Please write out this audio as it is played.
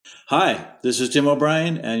Hi, this is Tim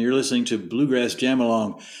O'Brien, and you're listening to Bluegrass Jam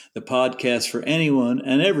Along, the podcast for anyone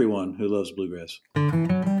and everyone who loves bluegrass.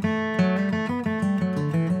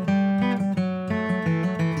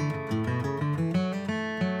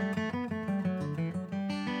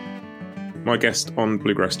 My guest on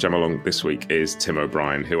Bluegrass Jam Along this week is Tim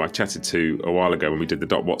O'Brien, who I chatted to a while ago when we did the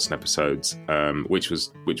Dot Watson episodes, which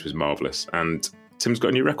was marvellous. And Tim's got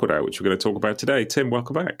a new record out, which we're going to talk about today. Tim,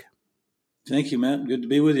 welcome back. Thank you, Matt. Good to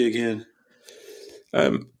be with you again.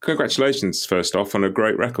 Congratulations, first off, on a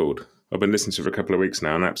great record. I've been listening to it for a couple of weeks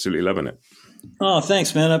now and absolutely loving it. Oh,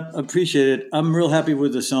 thanks, man. I appreciate it. I'm real happy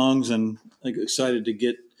with the songs and excited to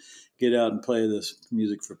get out and play this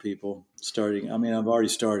music for people. I've already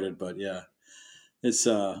started, but yeah. It's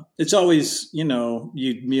always,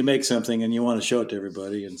 you make something and you want to show it to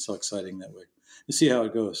everybody, and it's so exciting that way. You see how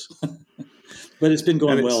it goes. But it's been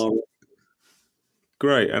going well already.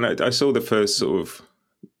 Great. And I saw the first sort of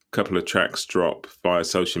couple of tracks drop via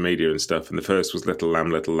social media and stuff. And the first was Little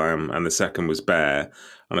Lamb, and the second was Bear.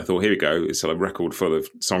 And I thought, here we go. It's a record full of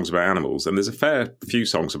songs about animals. And there's a fair few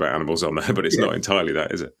songs about animals on there, but it's not entirely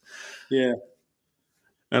that, is it? Yeah.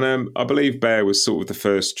 And I believe Bear was sort of the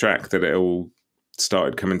first track that it all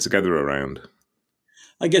started coming together around.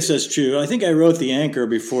 I guess that's true. I think I wrote The Anchor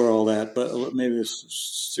before all that, but maybe it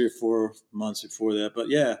was 3 or 4 months before that. But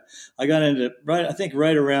yeah, I got into it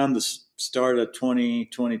right around the start of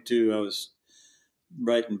 2022. I was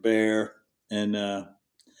writing Bear, and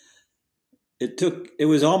it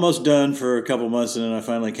was almost done for a couple months, and then I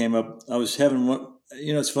finally came up. I was having one.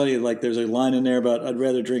 It's funny. Like there's a line in there about I'd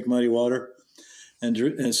rather drink muddy water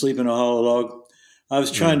and sleep in a hollow log. I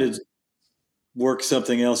was trying to work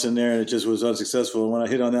something else in there, and it just was unsuccessful. And when I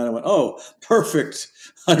hit on that, I went, "Oh, perfect!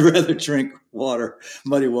 I'd rather drink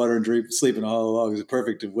muddy water, and sleep in a hollow log." Is a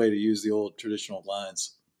perfect way to use the old traditional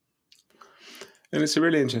lines. And it's a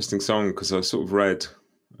really interesting song because I sort of read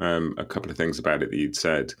a couple of things about it that you'd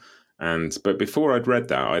said, but before I'd read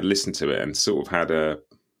that, I'd listened to it and sort of had an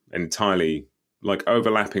entirely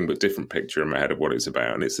overlapping but different picture in my head of what it's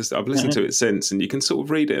about. And it's just I've listened to it since, and you can sort of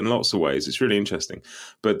read it in lots of ways. It's really interesting.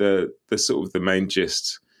 But the sort of the main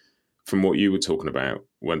gist from what you were talking about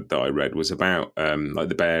that I read was about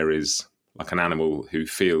the bear is like an animal who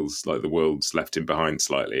feels like the world's left him behind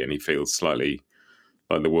slightly, and he feels slightly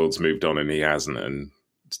like the world's moved on and he hasn't, and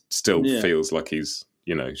still feels like he's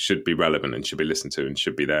should be relevant and should be listened to and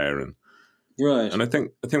should be there. And right. And I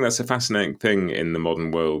think that's a fascinating thing in the modern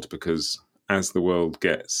world, because as the world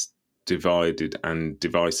gets divided and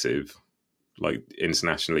divisive, like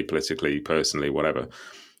internationally, politically, personally, whatever,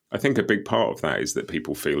 I think a big part of that is that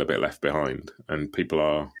people feel a bit left behind and people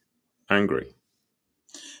are angry.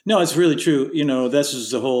 No, it's really true. This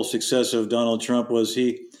is the whole success of Donald Trump was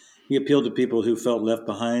he appealed to people who felt left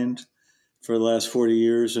behind for the last 40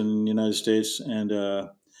 years in the United States. And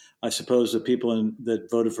I suppose the people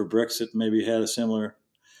that voted for Brexit maybe had some of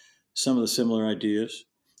the similar ideas.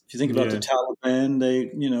 If you think about the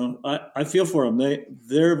Taliban, I feel for them.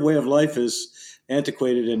 Their way of life is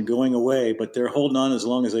antiquated and going away, but they're holding on as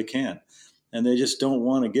long as they can, and they just don't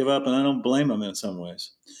want to give up. And I don't blame them in some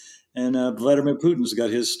ways. And Vladimir Putin's got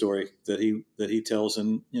his story that he tells,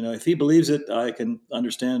 and if he believes it, I can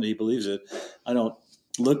understand he believes it. I don't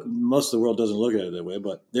look. Most of the world doesn't look at it that way,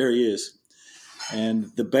 but there he is.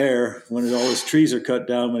 And the bear, when all his trees are cut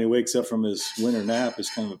down, when he wakes up from his winter nap, is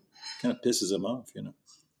kind of pisses him off,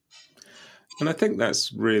 And I think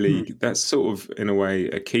that's sort of, in a way,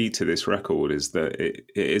 a key to this record, is that it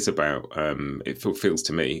is about, it feels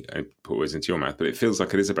to me, I put words into your mouth, but it feels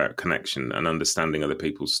like it is about connection and understanding other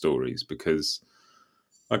people's stories, because,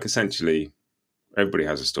 essentially, everybody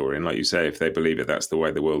has a story. And like you say, if they believe it, that's the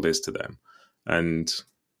way the world is to them. And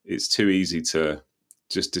it's too easy to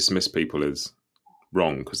just dismiss people as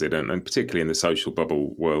wrong because they don't, and particularly in the social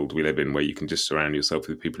bubble world we live in, where you can just surround yourself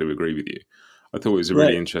with people who agree with you. I thought it was a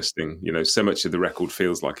really interesting, so much of the record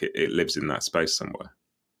feels like it lives in that space somewhere.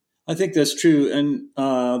 I think that's true. And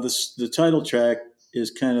the title track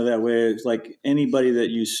is kind of that way. It's like anybody that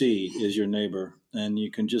you see is your neighbor, and you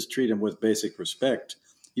can just treat them with basic respect.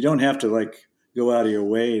 You don't have to go out of your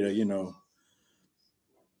way to,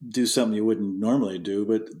 do something you wouldn't normally do.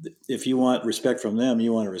 But if you want respect from them,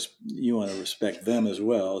 you want to respect them as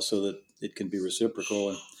well, so that it can be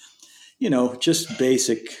reciprocal and, just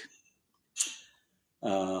basic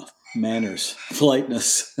manners,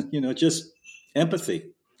 politeness, just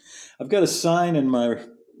empathy. I've got a sign in my,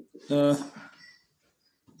 do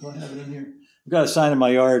I have it in here? I've got a sign in my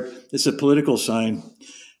yard. It's a political sign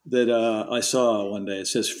that I saw one day. It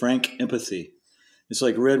says Frank Empathy. It's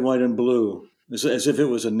like red, white, and blue. It's as if it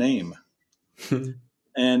was a name.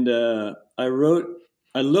 And I wrote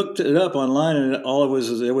I looked it up online, and all it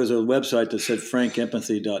was there was a website that said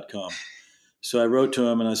frankempathy.com. So I wrote to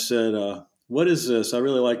him and I said, "What is this? I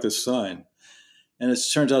really like this sign." And it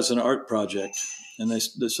turns out it's an art project. And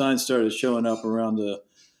the sign started showing up around the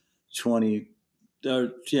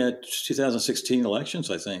 2016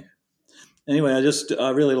 elections, I think. Anyway, I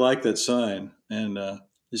really like that sign, and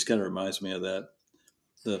this kind of reminds me of that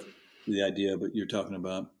the the idea that you're talking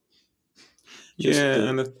about. Just Yeah, the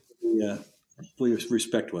and uh, we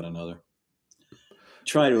respect one another.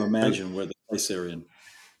 Try to imagine where the place they're in.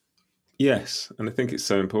 yes, and I think it's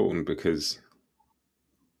so important because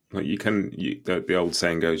like the old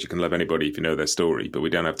saying goes, you can love anybody if you know their story, but we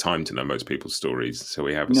don't have time to know most people's stories, so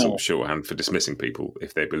we have a sort of No. shorthand for dismissing people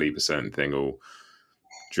if they believe a certain thing or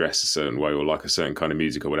dress a certain way or like a certain kind of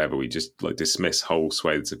music or whatever. We just like dismiss whole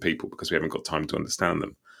swathes of people because we haven't got time to understand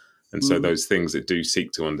them. And so Mhm. those things that do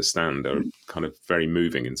seek to understand are kind of very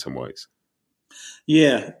moving in some ways.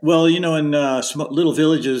 Yeah. Well, in little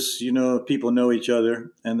villages, people know each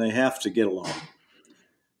other and they have to get along,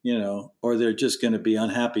 or they're just going to be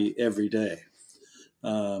unhappy every day.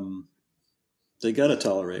 Um, they got to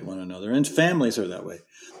tolerate one another, and families are that way.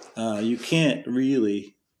 You can't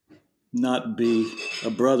really not be a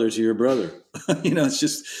brother to your brother. It's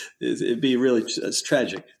just it'd be really it's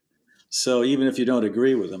tragic. So even if you don't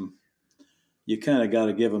agree with them, you kind of got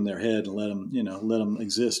to give them their head and let them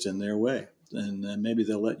exist in their way, and maybe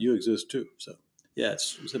they'll let you exist too. So yeah,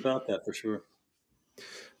 it's about that for sure.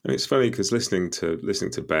 And it's funny because listening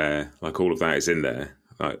to Bear, like all of that is in there.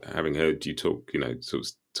 Like having heard you talk, sort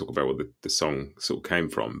of talk about what the song sort of came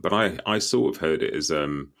from. But I sort of heard it as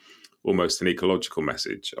almost an ecological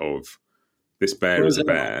message of this bear What is is a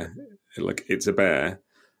that? bear, like it's a bear,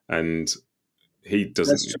 and he That's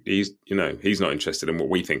doesn't. true. He's not interested in what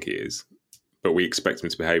we think he is, but we expect him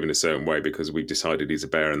to behave in a certain way because we've decided he's a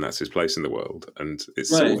bear and that's his place in the world. And it's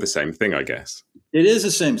sort of Right. the same thing, I guess. It is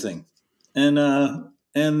the same thing, and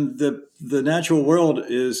the natural world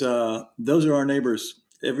is those are our neighbors.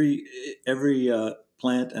 Every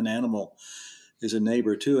plant and animal is a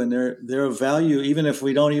neighbor too, and they're of value even if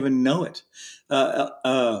we don't even know it.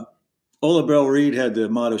 Ola Bell Reed had the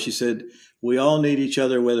motto. She said, "We all need each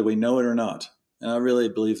other whether we know it or not," and I really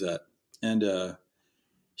believe that. And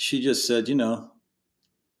she just said,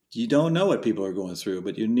 you don't know what people are going through,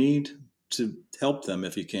 but you need to help them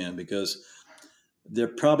if you can because they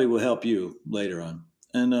probably will help you later on.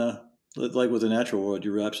 And like with the natural world,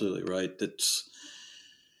 you're absolutely right. That's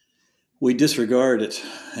we disregard it,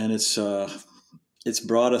 and it's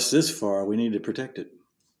brought us this far. We need to protect it.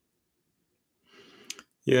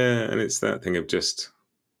 Yeah, and it's that thing of just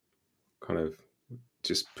kind of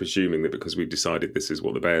just presuming that because we've decided this is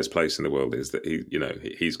what the bear's place in the world is, that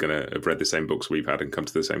he's going to have read the same books we've had and come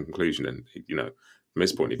to the same conclusion. And from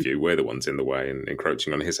his point of view, we're the ones in the way and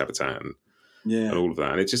encroaching on his habitat and Yeah, all of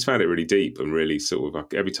that. And it just found it really deep and really sort of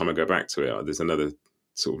like, every time I go back to it, there's another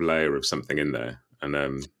sort of layer of something in there. And I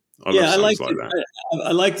love yeah. I like songs like that.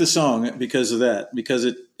 I like the song because of that because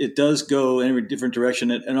it does go in a different direction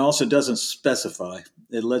and also doesn't specify.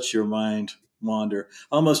 It lets your mind wander.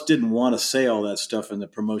 I almost didn't want to say all that stuff in the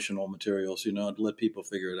promotional materials, to let people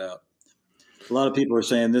figure it out. A lot of people are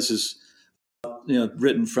saying this is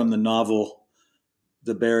written from the novel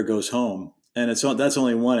The Bear Goes Home, and that's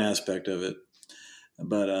only one aspect of it.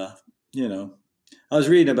 But you know, I was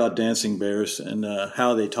reading about dancing bears and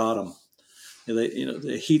how they taught them.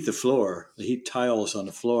 They heat the floor, they heat tiles on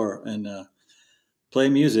the floor, and play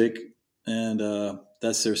music, and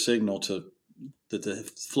that's their signal to that the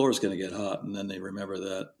floor is going to get hot, and then they remember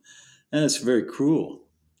that. And it's very cruel.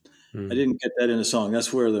 I Mm. didn't get that in the song.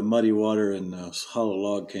 That's where the muddy water and hollow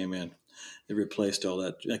log came in. It replaced all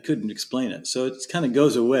that. I couldn't explain it, so it kind of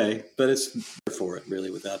goes away. But it's there for it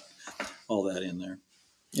really without all that in there.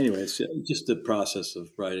 Anyway, it's just the process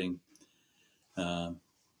of writing. Um,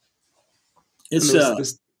 And it's there was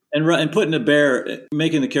this. and putting a bear,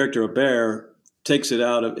 making the character a bear, takes it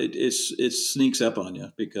out of it. It sneaks up on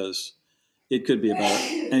you because it could be about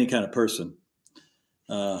any kind of person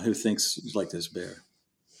who thinks like this bear.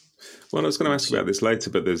 Well, I was going to ask So about this later,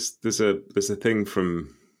 but there's a thing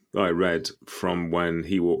from I read from when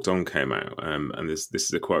He Walked On came out, and this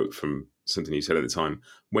is a quote from something you said at the time.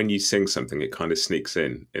 When you sing something, it kind of sneaks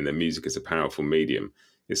in that music is a powerful medium.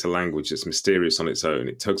 It's a language that's mysterious on its own.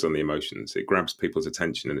 It tugs on the emotions. It grabs people's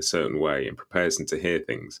attention in a certain way and prepares them to hear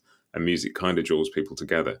things. And music kind of draws people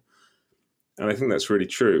together. And I think that's really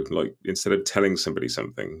true. Like instead of telling somebody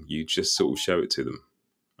something, you just sort of show it to them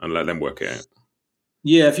and let them work it out.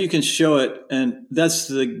 yeah, if you can show it, and that's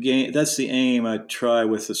the game. That's the aim I try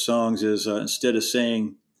with the songs is instead of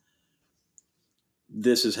saying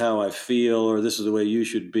this is how I feel, or this is the way you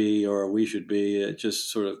should be, or we should be. It just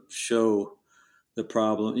sort of show the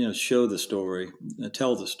problem, show the story,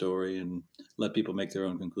 tell the story, and let people make their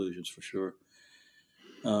own conclusions for sure.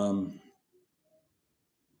 Um,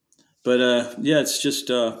 but yeah, it's just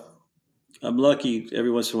I'm lucky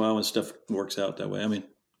every once in a while when stuff works out that way. I mean,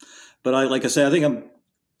 but like I say, I think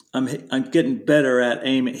I'm getting better at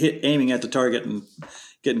aiming at the target and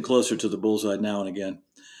getting closer to the bullseye now and again.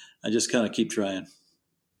 I just kind of keep trying.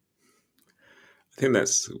 I think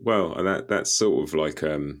that's sort of like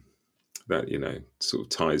that sort of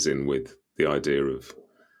ties in with the idea of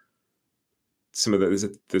some of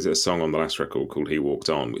the, there's a song on the last record called "He Walked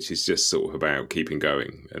On," which is just sort of about keeping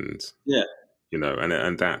going, and Yeah,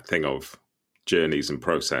 and that thing of journeys and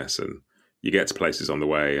process, and you get to places on the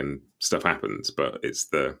way, and stuff happens. But it's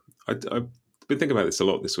I've been thinking about this a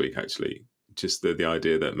lot this week, actually. Just the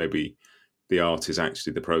idea that maybe the art is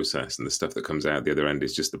actually the process, and the stuff that comes out the other end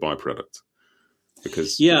is just the byproduct,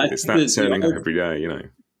 because yeah. I it's think that that turning up every day.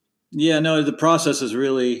 yeah, no, the process is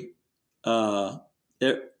really uh,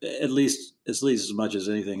 at least as much as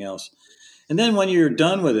anything else. And then when you're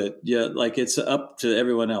done with it, yeah, like it's up to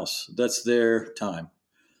everyone else. That's their time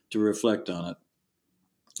to reflect on it.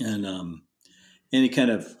 And any kind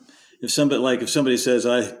of if somebody says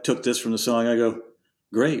I took this from the song, I go,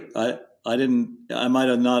 great. I might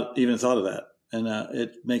have not even thought of that, and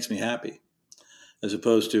it makes me happy. As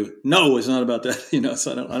opposed to no, it's not about that.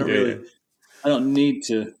 So I don't Yeah, really I don't need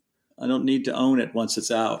to I don't need to own it once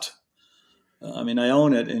it's out. I mean, I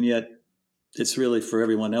own it, and yet it's really for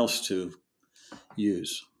everyone else to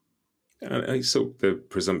use. and it's sort of the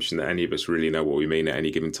presumption that any of us really know what we mean at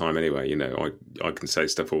any given time. Anyway, I can say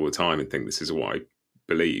stuff all the time and think this is what I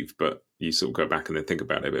believe, but you sort of go back and then think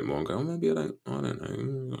about it a bit more and go, oh, maybe I don't know,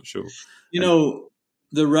 I'm not sure. You And know,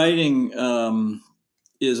 the writing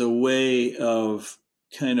is a way of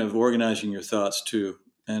kind of organizing your thoughts too,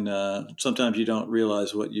 and sometimes you don't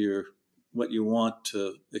realize what you want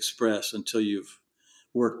to express until you've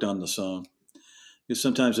worked on the song. Because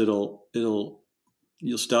sometimes you'll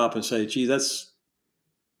stop and say, "Gee, that's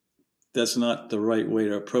not the right way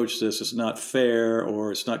to approach this. It's not fair,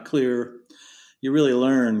 or it's not clear." You really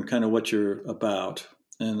learn kind of what you're about,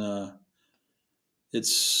 and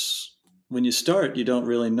it's when you start, you don't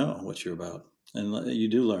really know what you're about, and you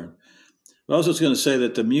do learn. But I was just going to say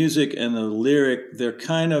that the music and the lyric, they're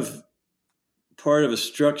kind of part of a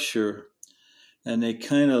structure, and they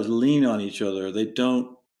kind of lean on each other. They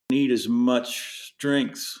don't need as much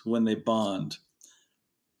strength when they bond.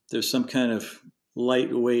 There's some kind of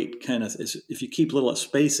lightweight kind of, if you keep a little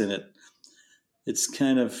space in it, it's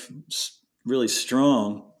kind of really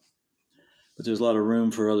strong, but there's a lot of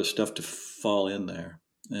room for other stuff to fall in there.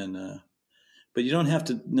 And but you don't have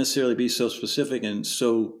to necessarily be so specific, and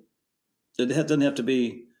so it doesn't have to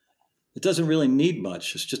be. It doesn't really need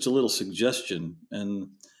much. It's just a little suggestion, and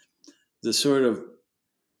the sort of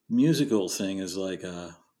musical thing is like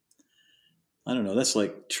I don't know. That's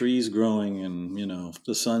like trees growing and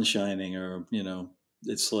the sun shining, or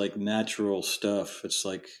it's like natural stuff. It's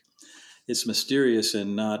like it's mysterious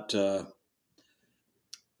and not.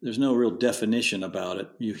 There's no real definition about it.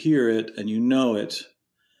 You hear it and you know it,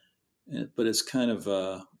 but it's kind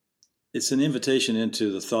of it's an invitation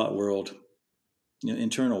into the thought world,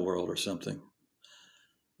 internal world or something.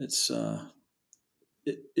 It's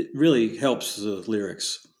it really helps the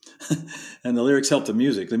lyrics, and the lyrics help the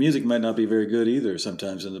music. The music might not be very good either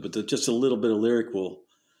sometimes, but just a little bit of lyric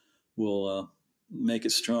will make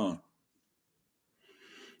it strong.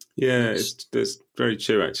 yeah, it's very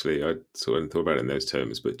true. Actually, I sort of hadn't thought about it in those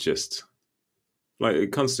terms, but just like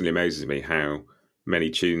it constantly amazes me how many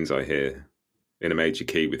tunes I hear in a major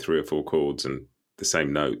key with 3 or 4 chords and the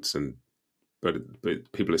same notes, and but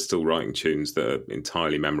people are still writing tunes that are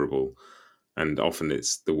entirely memorable, and often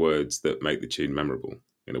it's the words that make the tune memorable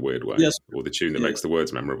in a weird way, Yes. or the tune that Yeah. makes the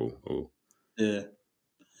words memorable. Or Yeah.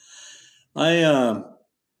 I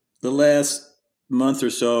the last month or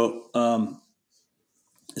so,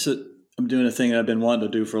 so I'm doing a thing I've been wanting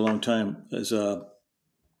to do for a long time. Is the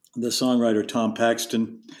songwriter Tom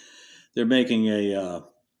Paxton? They're making a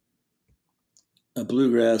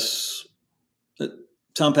bluegrass.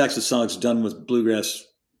 Tom Paxton's songs done with bluegrass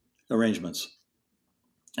arrangements,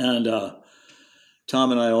 and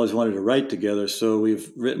Tom and I always wanted to write together. So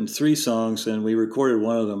we've written 3 songs, and we recorded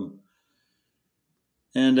one of them.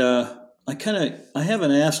 And I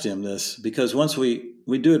haven't asked him this because once we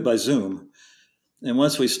do it by Zoom, and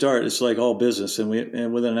once we start, it's like all business, and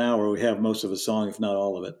within an hour we have most of a song, if not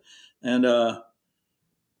all of it. And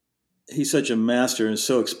he's such a master and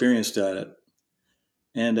so experienced at it.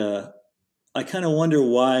 And I kind of wonder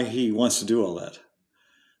why he wants to do all that.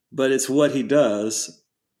 but it's what he does,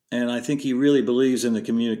 and I think he really believes in the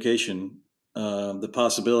communication, the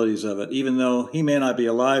possibilities of it. Even though he may not be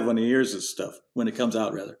alive when he hears this stuff, when it comes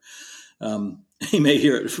out, rather, he may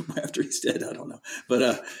hear it after he's dead. I don't know,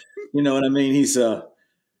 but you know what I mean.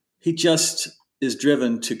 He just is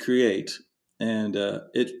driven to create, and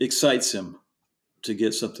it excites him to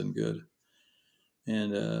get something good.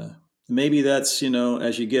 And maybe that's,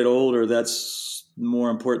 as you get older, that's more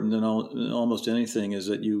important than almost anything, is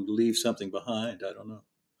that you leave something behind. I don't know.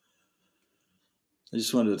 I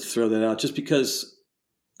just wanted to throw that out just because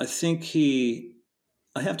I think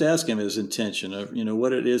I have to ask him his intention of,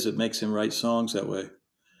 what it is that makes him write songs that way.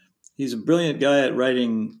 He's a brilliant guy at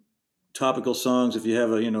writing topical songs if you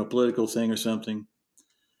have a political thing or something.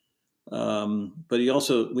 But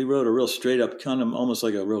we wrote a real straight up, kind of almost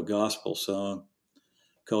like a real gospel song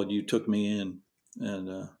called "You Took Me In,"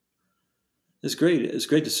 and it's great. It's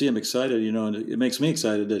great to see him excited, and it makes me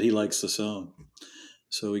excited that he likes the song.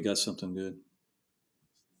 So we got something good.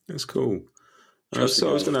 That's cool. So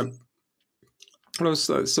I was going to,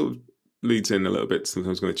 sort of leads in a little bit to something I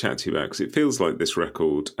was going to chat to you about, because it feels like this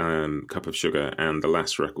record, Cup of Sugar, and the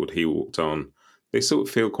last record, He Walked On, they sort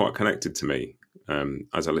of feel quite connected to me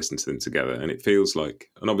as I listen to them together. And it feels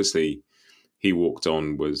like, and obviously He Walked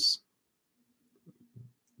On was,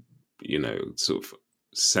 sort of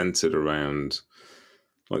centered around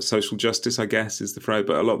like social justice, I guess is the phrase,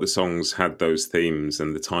 but a lot of the songs had those themes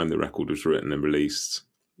and the time the record was written and released.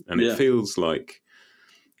 And It feels like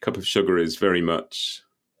Cup of Sugar is very much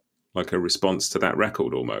like a response to that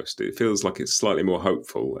record almost. It feels like it's slightly more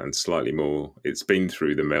hopeful and slightly more, it's been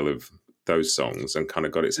through the mill of those songs and kind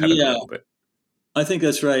of got its head up a little bit. I think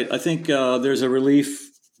that's right. I think there's a relief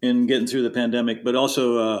in getting through the pandemic, but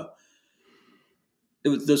also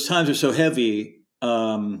those times are so heavy.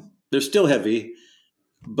 They're still heavy,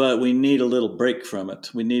 but we need a little break from it.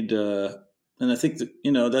 We need, and I think that,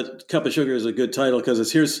 that Cup of Sugar is a good title because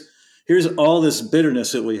it's here's all this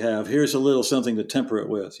bitterness that we have. Here's a little something to temper it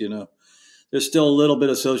with, There's still a little bit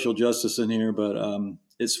of social justice in here, but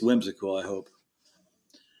it's whimsical, I hope.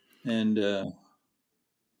 And the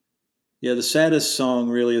saddest song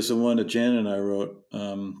really is the one that Jan and I wrote,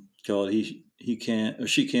 called "He Can't" or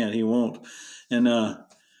 "She Can't, He Won't," and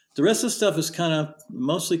the rest of the stuff is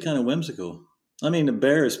mostly kind of whimsical. I mean, the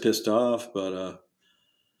bear is pissed off, but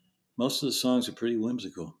most of the songs are pretty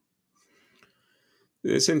whimsical.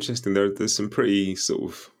 It's interesting. There's some pretty sort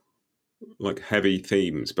of like heavy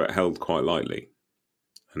themes, but held quite lightly,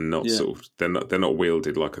 and not sort of they're not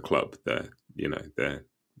wielded like a club. They're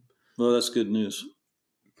well, that's good news.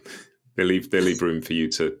 They leave room for you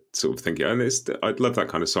to sort of think it. And I'd love that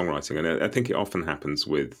kind of songwriting, and I think it often happens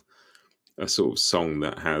with a sort of song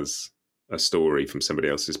that has a story from somebody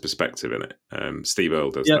else's perspective in it. Steve Earle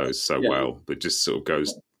does those so well, but just sort of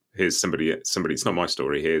goes, here's somebody. It's not my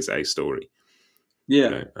story. Here's a story.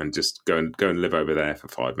 Yeah, and just go and live over there for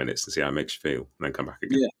 5 minutes and see how it makes you feel, and then come back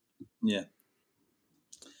again. Yeah.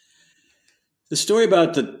 The story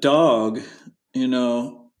about the dog,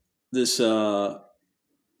 this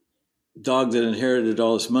dog that inherited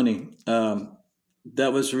all this money,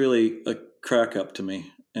 that was really a crack up to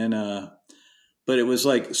me. And but it was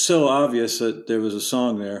like so obvious that there was a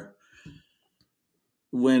song there.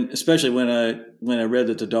 Especially when I read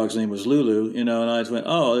that the dog's name was Lulu, and I went,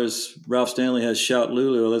 oh, there's Ralph Stanley has Shout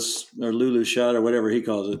Lulu, or Lulu Shout, or whatever he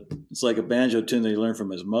calls it. It's like a banjo tune that he learned from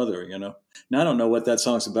his mother, Now I don't know what that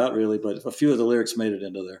song's about really, but a few of the lyrics made it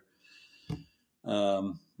into there.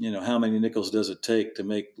 How many nickels does it take to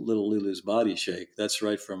make little Lulu's body shake? That's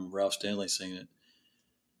right from Ralph Stanley singing it.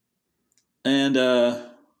 And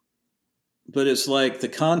but it's like the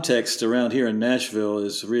context around here in Nashville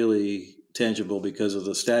is really tangible because of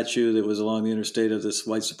the statue that was along the interstate of this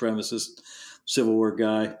white supremacist Civil War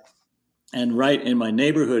guy. And right in my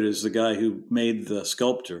neighborhood is the guy who made the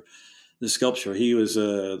sculpture. He was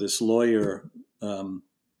this lawyer, white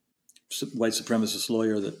supremacist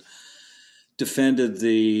lawyer that defended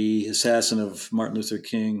the assassin of Martin Luther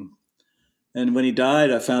King. And when he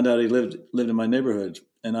died, I found out he lived in my neighborhood.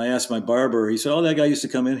 And I asked my barber, he said, oh, that guy used to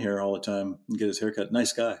come in here all the time and get his haircut.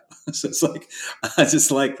 Nice guy. So it's like, I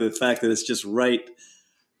just like the fact that it's just right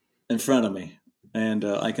in front of me. And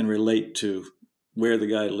I can relate to where the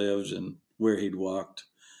guy lived and where he'd walked.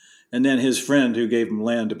 And then his friend who gave him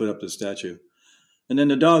land to put up the statue. And then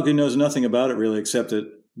the dog who knows nothing about it really, except that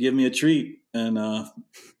give me a treat. And, now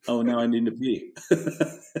I need to pee.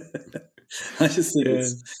 I just think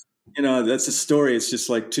it's, that's a story. It's just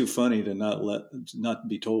like too funny to not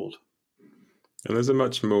be told. And there's a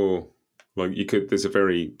much more there's a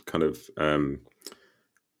very kind of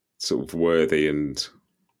sort of worthy and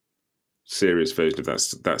serious version of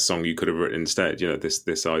that song you could have written instead. You know,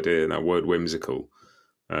 this idea and that word whimsical.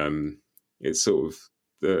 It's sort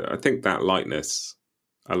of I think that lightness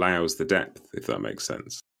allows the depth, if that makes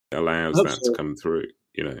sense. It I allows hope that to so. come through.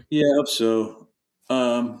 You know. Yeah, I hope so.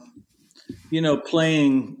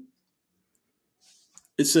 Playing,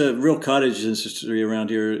 it's a real cottage industry around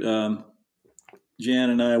here. Jan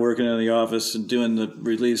and I are working in the office and doing the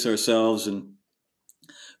release ourselves, and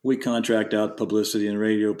we contract out publicity and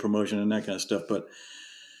radio promotion and that kind of stuff. But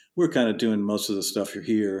we're kind of doing most of the stuff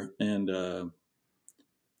here and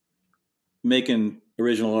making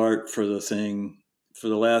original art for the thing. For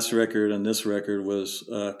the last record and this record was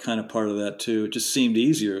kind of part of that too. It just seemed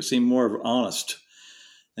easier. It seemed more honest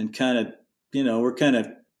and kind of, we're kind of,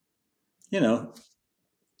 you know,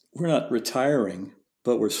 we're not retiring,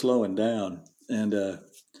 but we're slowing down. And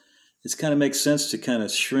it kind of makes sense to kind of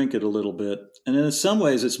shrink it a little bit. And in some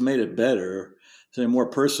ways, it's made it better, so more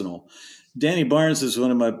personal. Danny Barnes is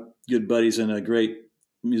one of my good buddies and a great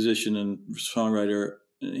musician and songwriter.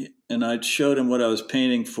 And I showed him what I was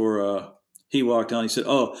painting for. He walked on. He said,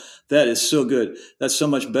 "Oh, that is so good. That's so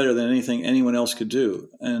much better than anything anyone else could do."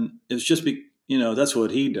 And it's just that's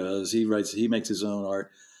what he does. He writes. He makes his own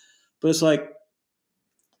art. But it's like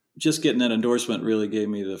just getting that endorsement really gave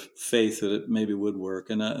me the faith that it maybe would work.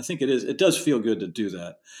 And I think it is. It does feel good to do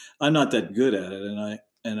that. I'm not that good at it,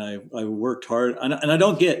 and I worked hard, and I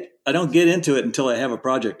don't get into it until I have a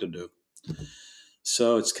project to do.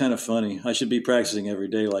 So it's kind of funny. I should be practicing every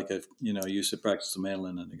day, like I used to practice the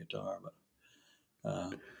mandolin and the guitar, but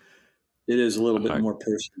it is a little bit more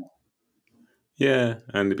personal. Yeah,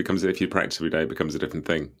 and it becomes, if you practice every day, it becomes a different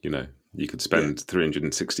thing. You know, you could spend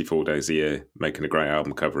 364 days a year making a great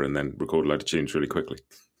album cover and then record a load of tunes really quickly.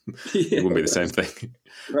 It wouldn't be the same thing.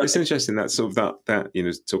 Right. It's interesting that sort of that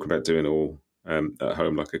talking about doing all at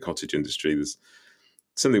home like a cottage industry. There's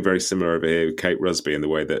something very similar over here with Kate Rusby in the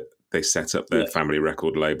way that they set up their family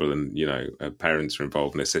record label, and her parents are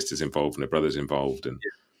involved, and her sisters involved, and her brothers involved, and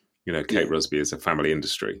Kate Rusby is a family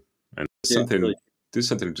industry, and there's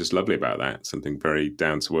something just lovely about that. Something very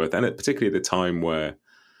down to earth, and particularly at the time where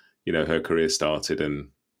her career started and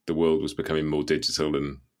the world was becoming more digital,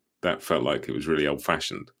 and that felt like it was really old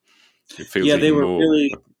fashioned. It feels they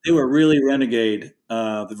were really renegade,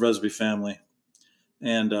 the Rusby family,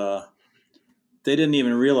 and they didn't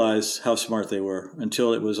even realize how smart they were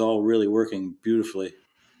until it was all really working beautifully.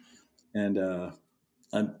 And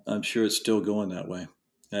I'm sure it's still going that way.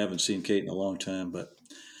 I haven't seen Kate in a long time, but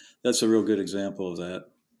that's a real good example of that.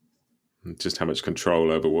 Just how much control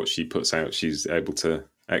over what she puts out she's able to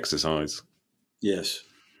exercise. Yes.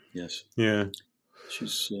 Yeah.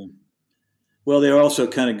 She's well, they were also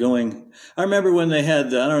kind of going. I remember when they had.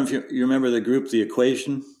 I don't know if you remember the group, The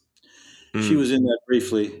Equation. She was in that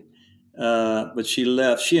briefly, but she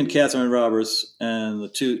left. She and Catherine Roberts and the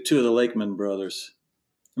two of the Lakeman brothers.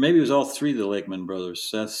 Maybe it was all three of the Lakeman brothers: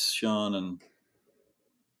 Seth, Sean, and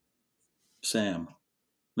Sam.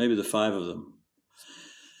 Maybe the five of them.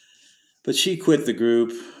 But she quit the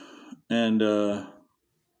group, and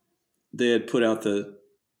they had put out the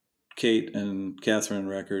Kate and Catherine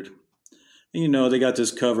record. And, they got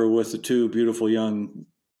this cover with the two beautiful young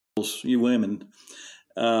women,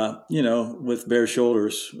 with bare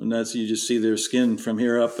shoulders. And that's, you just see their skin from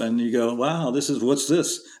here up and you go, wow, what's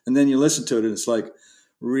this? And then you listen to it and it's like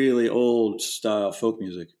really old style folk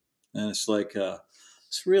music. And it's like,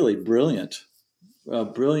 it's really brilliant,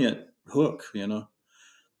 brilliant hook,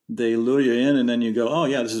 They lure you in and then you go, oh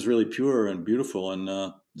yeah, this is really pure and beautiful. And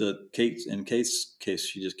in Kate's case,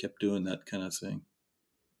 she just kept doing that kind of thing.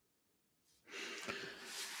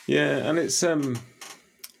 Yeah, and it's I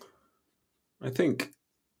think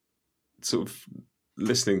sort of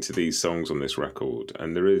listening to these songs on this record,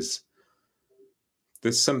 and there's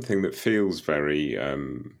something that feels very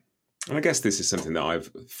and I guess this is something that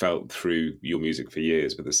I've felt through your music for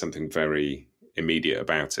years, but there's something very immediate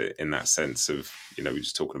about it in that sense of, we were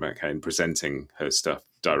just talking about Kane presenting her stuff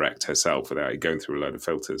direct herself without it going through a load of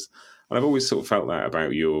filters. And I've always sort of felt that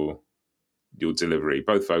about your delivery,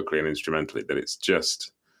 both vocally and instrumentally, that it's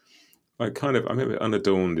just like kind of, I mean,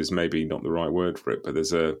 unadorned is maybe not the right word for it, but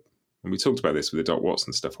and we talked about this with the Doc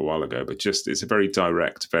Watson stuff a while ago, but just it's a very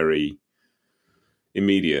direct, very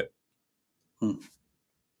immediate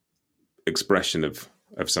expression of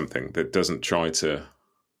something that doesn't try to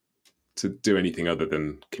do anything other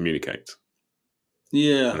than communicate.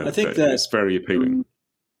 Yeah, I think that it's very appealing.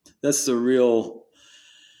 That's the real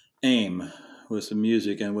aim with the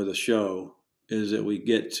music and with a show, is that we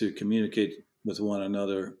get to communicate with one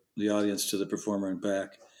another, the audience to the performer and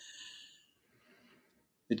back.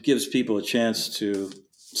 It gives people a chance to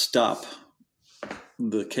stop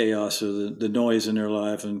the chaos or the noise in their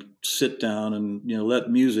life and sit down and let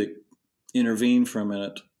music intervene for a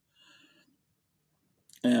minute.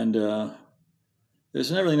 And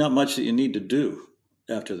there's really not much that you need to do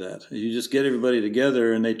after that. You just get everybody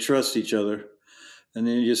together and they trust each other, and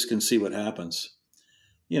then you just can see what happens.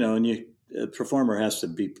 And a performer has to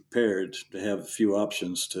be prepared to have a few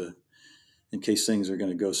options in case things are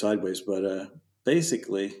going to go sideways. But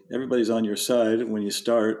basically, everybody's on your side when you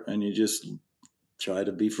start, and you just try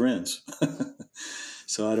to be friends.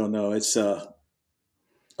 So I don't know. I'm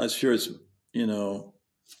sure it's,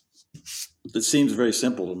 it seems very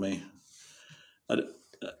simple to me. I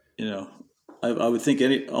would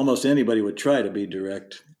think almost anybody would try to be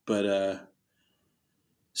direct, but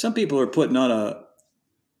some people are putting on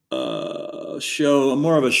a show,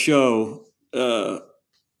 more of a show.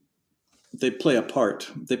 They play a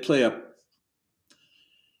part. They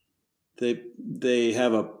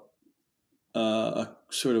have a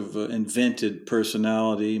sort of invented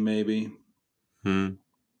personality, maybe, and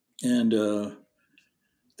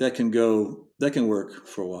that can work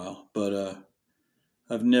for a while. But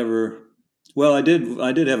I've never. Well, I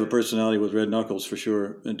did have a personality with Red Knuckles for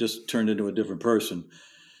sure, and just turned into a different person.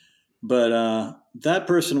 But that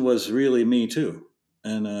person was really me too,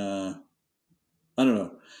 and I don't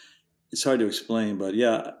know. It's hard to explain, but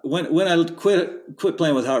yeah, when I quit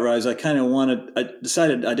playing with Hot Rize, I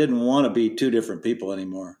decided I didn't want to be two different people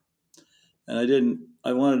anymore, and I didn't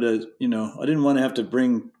want to have to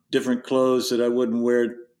bring different clothes that I wouldn't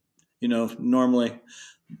wear, normally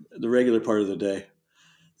the regular part of the day,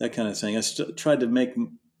 that kind of thing. I tried to make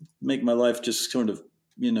my life just sort of,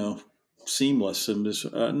 seamless and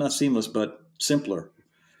just, not seamless, but simpler.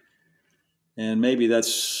 And maybe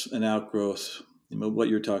that's an outgrowth. What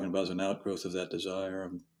you're talking about is an outgrowth of that desire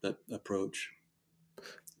and that approach.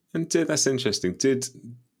 And that's interesting. Did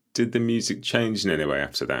the music change in any way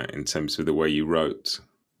after that, in terms of the way you wrote?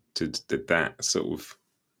 Did that sort of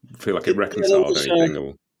feel like it reconciled anything?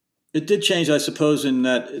 Or it did change, I suppose, in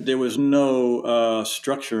that there was no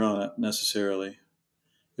structure on it necessarily.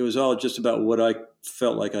 It was all just about what I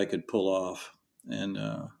felt like I could pull off, and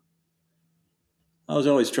I was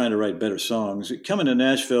always trying to write better songs. Coming to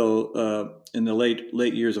Nashville in the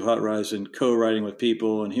late years of Hot Rize and co-writing with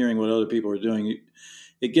people and hearing what other people are doing,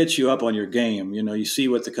 it gets you up on your game. You see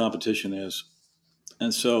what the competition is,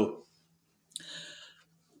 and so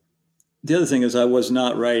the other thing is I was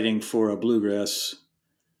not writing for a bluegrass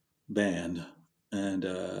band, and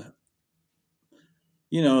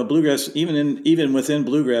bluegrass, even within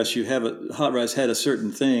bluegrass, Hot Rize had a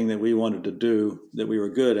certain thing that we wanted to do that we were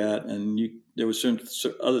good at, and there were certain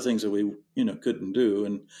other things that we couldn't do,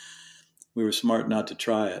 and we were smart not to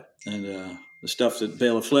try it. And the stuff that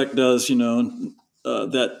Bela Fleck does,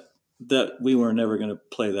 that we were never going to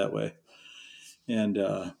play that way. And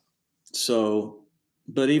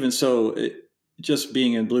but even so, just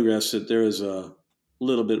being in bluegrass, that there is a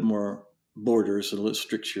little bit more borders and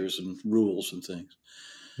strictures and rules and things.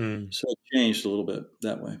 So it changed a little bit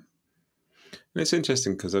that way. And it's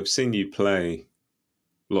interesting because I've seen you play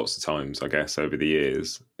lots of times, I guess, over the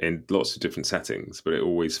years in lots of different settings, but it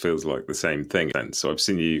always feels like the same thing. And so I've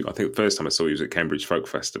seen you, I think the first time I saw you was at Cambridge Folk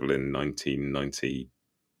Festival in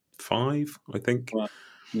 1995, I think. Wow.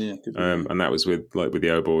 Yeah, and that was with the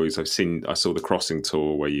O Boys. I saw the Crossing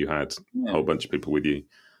tour where you had a whole bunch of people with you. I've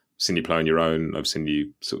seen you play on your own. I've seen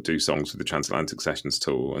you sort of do songs with the Transatlantic Sessions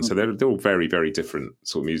tour, and so they're all very, very different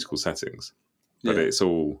sort of musical settings. But it's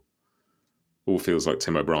all feels like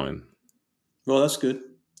Tim O'Brien. Well, that's good.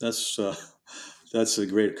 That's a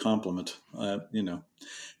great compliment. What I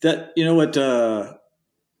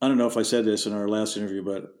don't know if I said this in our last interview,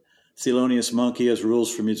 but Thelonious Monk, he has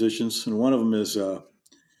rules for musicians, and one of them is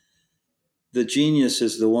the genius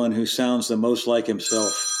is the one who sounds the most like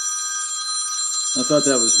himself. I thought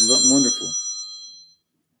that was wonderful.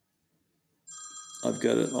 I've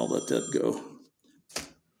got it. I'll let that go.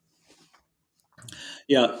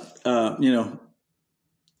 Yeah,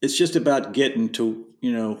 it's just about getting to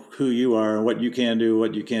who you are and what you can do,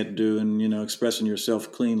 what you can't do, and expressing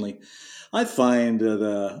yourself cleanly. I find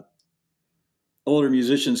that older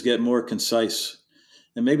musicians get more concise,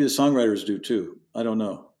 and maybe the songwriters do too. I don't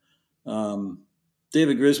know.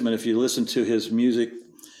 David Grisman, if you listen to his music,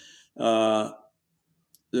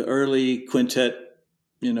 the early quintet,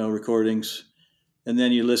 recordings, and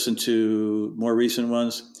then you listen to more recent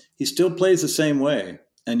ones, he still plays the same way,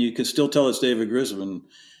 and you can still tell it's David Grisman,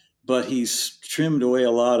 but he's trimmed away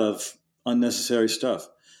a lot of unnecessary stuff.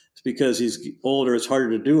 It's because he's older, it's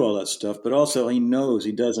harder to do all that stuff, but also he knows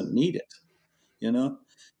he doesn't need it. You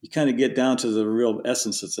kind of get down to the real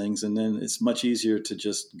essence of things, and then it's much easier to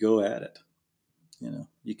just go at it.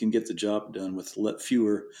 you can get the job done with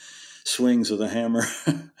fewer swings of the hammer.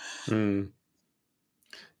 Mm.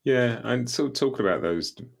 Yeah, and sort of talking about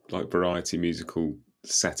those like variety musical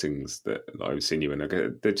settings that I've seen you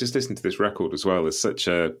in. They just listen to this record as well. There's such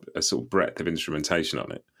a sort of breadth of instrumentation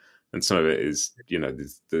on it, and some of it is,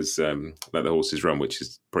 there's like the Horses Run, which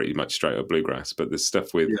is pretty much straight up bluegrass. But there's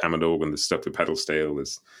stuff with Yeah. Hammond organ, there's stuff with pedal steel,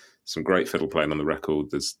 there's some great fiddle playing on the record.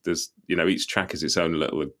 There's each track is its own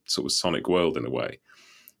little sort of sonic world in a way,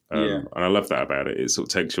 Yeah. and I love that about it. It sort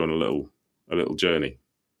of takes you on a little journey.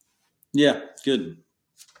 Yeah. Good.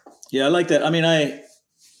 Yeah, I like that. I mean,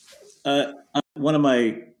 one of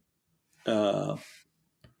my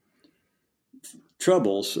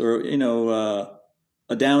troubles, or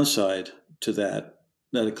a downside to that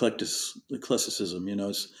eclecticism,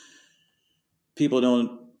 is people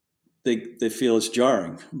don't they feel it's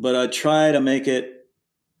jarring, but I try to make it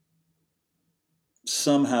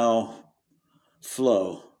somehow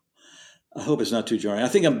flow. I hope it's not too jarring. I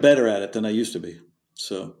think I'm better at it than I used to be.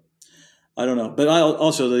 So I don't know, but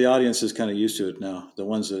also the audience is kind of used to it now. The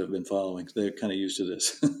ones that have been following, they're kind of used to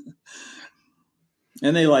this,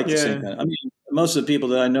 and they like the same Yeah, kind. I mean, most of the people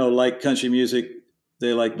that I know like country music.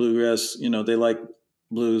 They like bluegrass. They like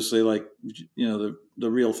blues. They like the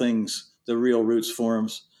real things, the real roots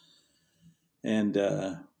forms, and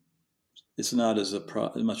it's not as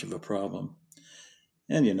much of a problem.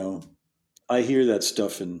 And I hear that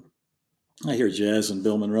stuff, and I hear jazz and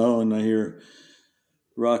Bill Monroe, and I hear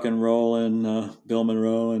rock and roll and Bill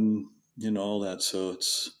Monroe, and all that. So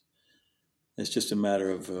it's just a matter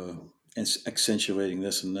of accentuating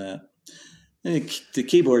this and that. And the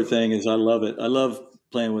keyboard thing is, I love it. I love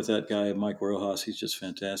playing with that guy, Mike Rojas. He's just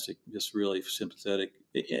fantastic, just really sympathetic.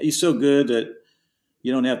 He's so good that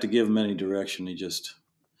you don't have to give him any direction.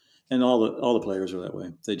 And all the players are that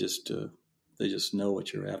way. They just know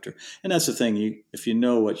what you're after, and that's the thing. If you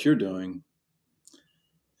know what you're doing,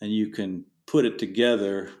 and you can put it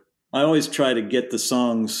together. I always try to get the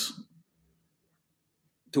songs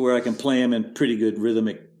to where I can play them in pretty good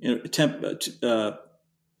rhythmic the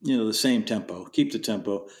same tempo, keep the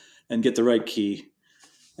tempo, and get the right key,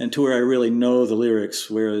 and to where I really know the lyrics.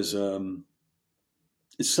 Whereas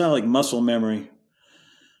it's kind of like muscle memory.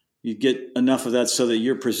 You get enough of that so that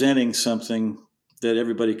you're presenting something that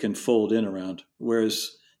everybody can fold in around.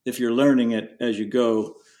 Whereas if you're learning it as you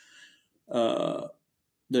go,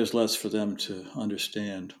 there's less for them to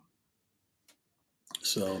understand.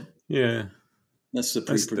 So yeah. that's the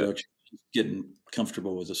pre-production, getting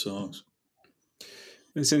comfortable with the songs.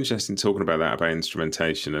 It's interesting talking about that, about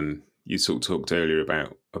instrumentation, and you sort of talked earlier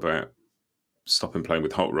about stopping playing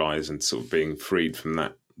with Hot Rise and sort of being freed from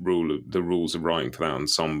that the rules of writing for that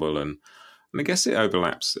ensemble, and I guess it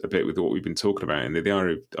overlaps a bit with what we've been talking about. And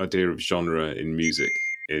the idea of genre in music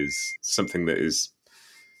is something that is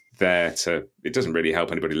there to. It doesn't really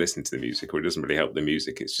help anybody listen to the music, or it doesn't really help the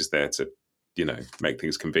music. It's just there to make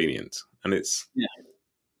things convenient, and it's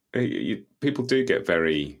people do get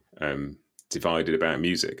very divided about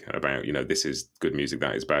music, about this is good music,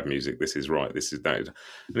 that is bad music, this is right, this is that, and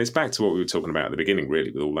it's back to what we were talking about at the beginning,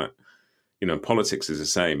 really, with all that. Politics is the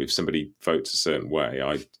same. If somebody votes a certain way,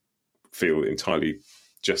 I feel entirely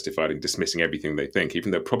justified in dismissing everything they think, even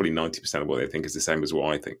though probably 90% of what they think is the same as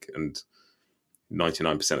what I think, and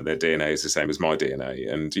 99% of their DNA is the same as my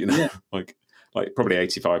DNA, and like probably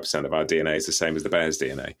 85% of our DNA is the same as the bear's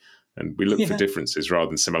DNA, and we look for differences rather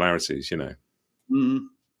than similarities. Mm-hmm.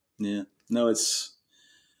 Yeah. No, that's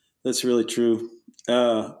really true.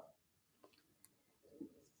 I'm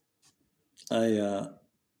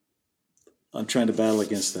trying to battle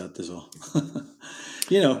against that. That's all.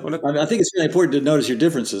 I think it's really important to notice your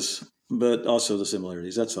differences, but also the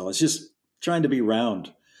similarities. That's all. It's just trying to be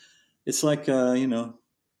round. It's like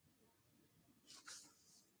holistic.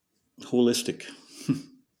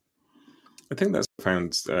 I think that's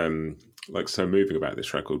found like so moving about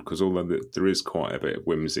this record, because although there is quite a bit of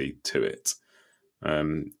whimsy to it,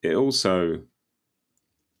 it also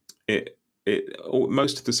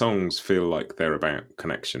most of the songs feel like they're about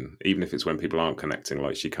connection, even if it's when people aren't connecting,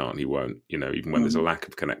 like She Can't, He Won't. Even when there's a lack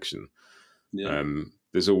of connection,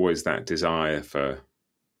 there's always that desire for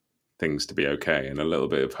things to be okay, and a little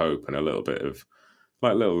bit of hope, and a little bit of,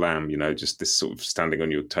 like Little Lamb, just this sort of standing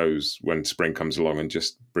on your toes when spring comes along, and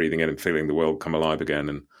just breathing in and feeling the world come alive again.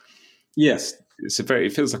 And yes,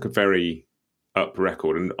 it feels like a very up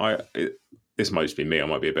record. And this might just be me, I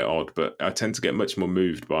might be a bit odd, but I tend to get much more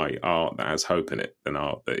moved by art that has hope in it than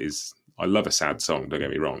art that is. I love a sad song, don't get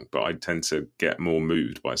me wrong, but I tend to get more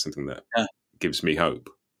moved by something that gives me hope.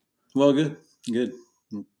 Well, good.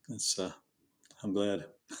 That's I'm glad.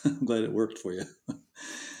 I'm glad it worked for you.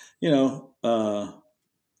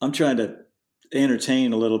 I'm trying to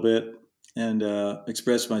entertain a little bit and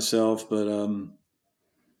express myself, but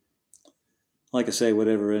like I say,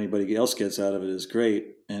 whatever anybody else gets out of it is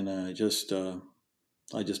great, and I just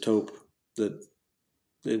hope that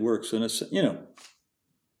it works, and it's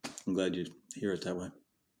I'm glad you hear it that way.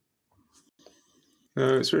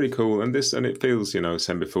 No, it's really cool, and it feels, I was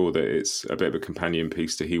saying before that it's a bit of a companion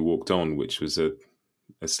piece to He Walked On, which was a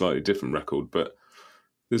slightly different record. But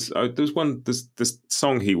there's this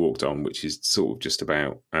song He Walked On, which is sort of just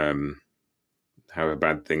about how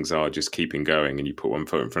bad things are, just keeping going, and you put one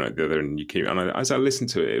foot in front of the other, and you keep. And as I listened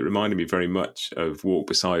to it, it reminded me very much of Walk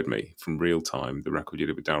Beside Me from Real Time, the record you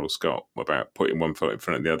did with Daryl Scott, about putting one foot in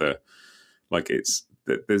front of the other. Like there's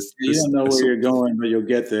you don't know where you're going, but you'll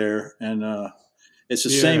get there, and it's the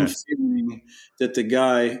same feeling that the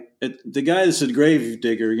guy that's a grave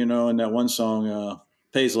digger, in that one song,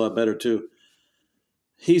 Pays a Lot Better Too.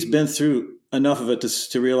 He's been through enough of it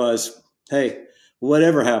to realize, hey,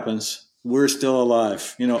 whatever happens, we're still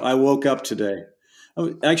alive. I woke up today.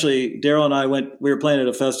 Actually, Daryl and I we were playing at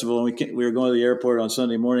a festival, and we were going to the airport on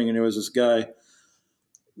Sunday morning, and there was this guy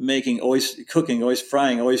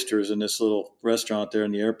frying oysters in this little restaurant there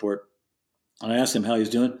in the airport. And I asked him how he's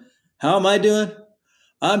doing. How am I doing?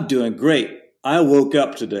 I'm doing great. I woke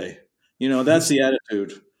up today. That's the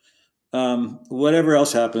attitude. Whatever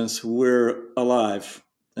else happens, we're alive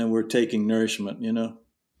and we're taking nourishment,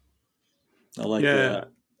 I like that.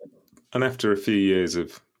 And after a few years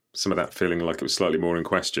of some of that feeling like it was slightly more in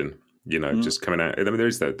question, just coming out. I mean, there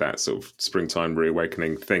is that sort of springtime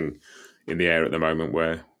reawakening thing in the air at the moment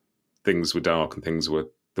where things were dark and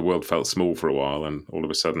the world felt small for a while, and all of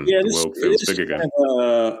a sudden the world feels big again. Kind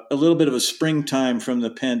of, a little bit of a springtime from the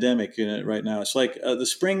pandemic in it right now. It's like the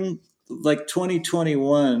spring, like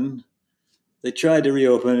 2021, they tried to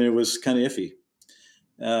reopen and it was kind of iffy.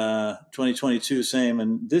 2022, same.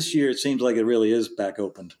 And this year it seems like it really is back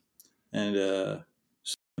opened. And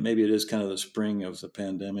so maybe it is kind of the spring of the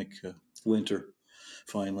pandemic, winter,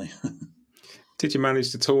 finally. Did you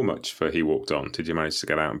manage to tour much for He Walked On? Did you manage to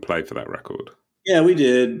get out and play for that record? Yeah, we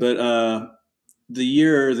did, but the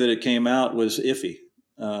year that it came out was iffy.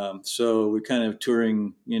 So we're kind of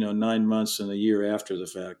touring, 9 months and a year after the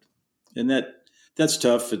fact, and that's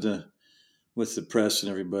tough with the press and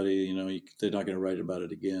everybody. They're not going to write about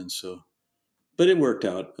it again. So, but it worked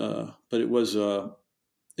out. But it was a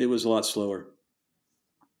lot slower.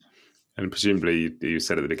 And presumably, you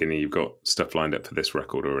said at the beginning you've got stuff lined up for this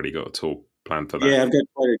record already. Got a tour planned for that. Yeah,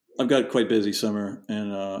 I've got quite busy summer,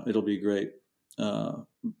 and it'll be great. A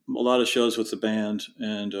lot of shows with the band,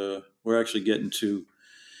 and we're actually getting to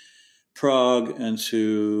Prague and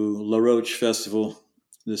to La Roche Festival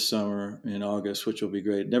this summer in August, which will be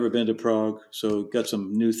great. Never been to Prague, so got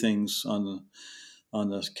some new things on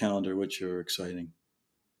the calendar, which are exciting.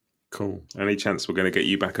 Cool. Any chance we're going to get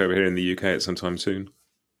you back over here in the UK at some time soon?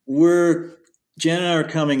 Jan and I are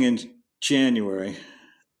coming in January,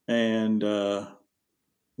 and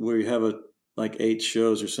we have 8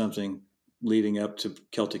 shows or something leading up to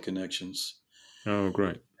Celtic Connections. Oh,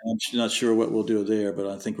 great. I'm not sure what we'll do there, but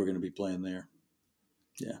I think we're going to be playing there.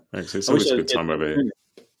 Yeah. Excellent. It's always a good time over here.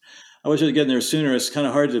 I wish I'd gotten there sooner. It's kind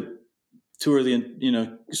of hard to tour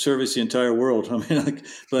service the entire world. I mean,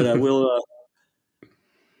 but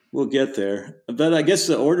we'll get there. But I guess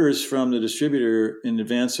the orders from the distributor in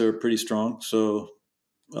advance are pretty strong. So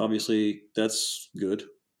obviously that's good.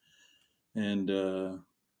 And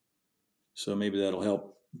so maybe that'll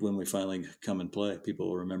help when we finally come and play. People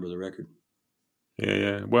will remember the record.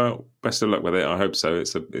 Yeah. Well, best of luck with it. I hope so.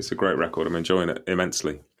 It's a great record. I'm enjoying it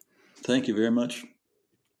immensely. Thank you very much.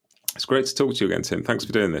 It's great to talk to you again, Tim. Thanks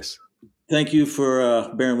for doing this. Thank you for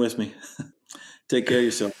bearing with me. Take care of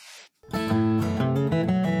yourself.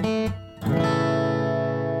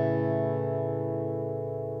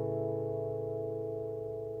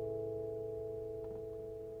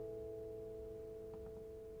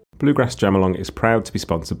 Bluegrass Jamalong is proud to be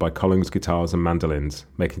sponsored by Collings Guitars and Mandolins,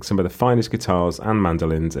 making some of the finest guitars and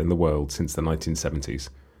mandolins in the world since the 1970s.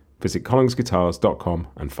 Visit collingsguitars.com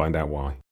and find out why.